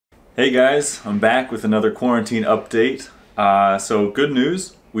Hey guys, I'm back with another quarantine update. So good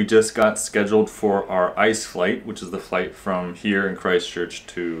news, we just got scheduled for our ICE flight, which is the flight from here in Christchurch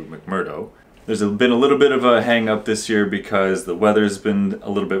to McMurdo. There's been a little bit of a hang up this year because the weather's been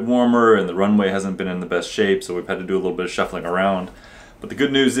a little bit warmer and the runway hasn't been in the best shape, so we've had to do a little bit of shuffling around. But the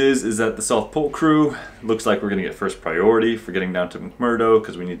good news is that the South Pole crew looks like we're going to get first priority for getting down to McMurdo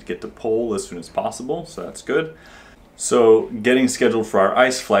because we need to get to Pole as soon as possible, so that's good. So getting scheduled for our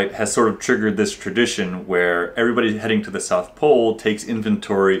ICE flight has sort of triggered this tradition where everybody heading to the South Pole takes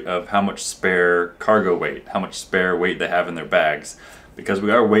inventory of how much spare cargo weight, how much spare weight they have in their bags, because we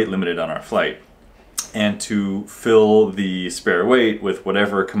are weight limited on our flight, and to fill the spare weight with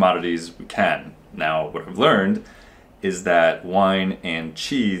whatever commodities we can. Now, what I've learned is that wine and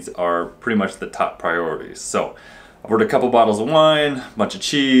cheese are pretty much the top priorities. So I've ordered a couple bottles of wine, a bunch of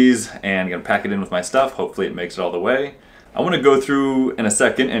cheese, and I'm gonna pack it in with my stuff. Hopefully it makes it all the way. I wanna go through in a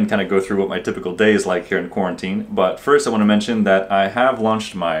second and kind of go through what my typical day is like here in quarantine. But first I wanna mention that I have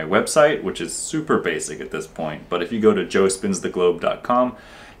launched my website, which is super basic at this point. But if you go to joespinstheglobe.com,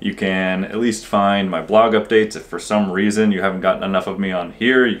 you can at least find my blog updates. If for some reason you haven't gotten enough of me on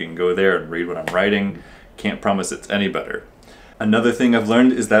here, you can go there and read what I'm writing. Can't promise it's any better. Another thing I've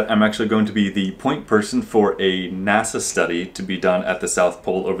learned is that I'm actually going to be the point person for a NASA study to be done at the South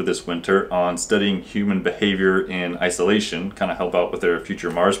Pole over this winter on studying human behavior in isolation, kind of help out with their future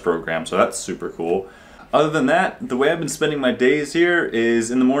Mars program, so that's super cool. Other than that, the way I've been spending my days here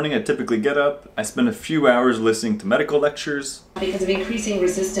is in the morning I typically get up, I spend a few hours listening to medical lectures. Because of increasing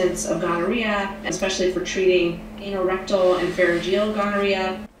resistance of gonorrhea, especially for treating anorectal and pharyngeal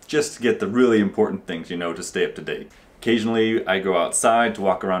gonorrhea. Just to get the really important things, you know, to stay up to date. Occasionally, I go outside to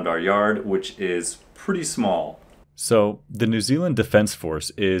walk around our yard, which is pretty small. So, the New Zealand Defence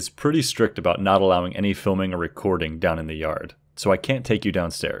Force is pretty strict about not allowing any filming or recording down in the yard, so I can't take you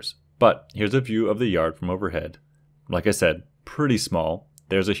downstairs. But here's a view of the yard from overhead. Like I said, pretty small.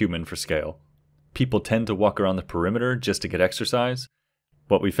 There's a human for scale. People tend to walk around the perimeter just to get exercise.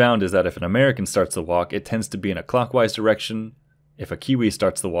 What we found is that if an American starts the walk, it tends to be in a clockwise direction. If a Kiwi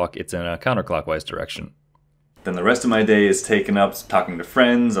starts the walk, it's in a counterclockwise direction. Then the rest of my day is taken up talking to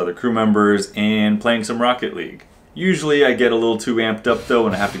friends, other crew members, and playing some Rocket League. Usually I get a little too amped up though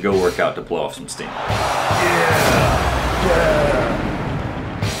and I have to go work out to blow off some steam.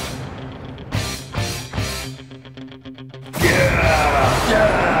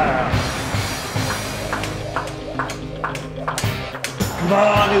 Come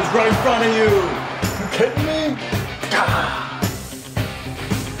on, he was right in front of you! You kidding me?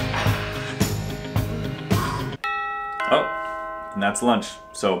 Oh, and that's lunch.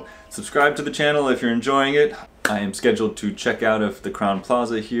 So subscribe to the channel if you're enjoying it. I am scheduled to check out of the Crown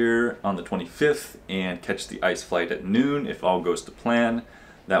Plaza here on the 25th and catch the ICE flight at noon if all goes to plan.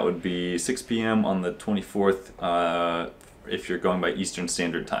 That would be 6 p.m. on the 24th if you're going by Eastern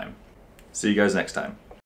Standard Time. See you guys next time.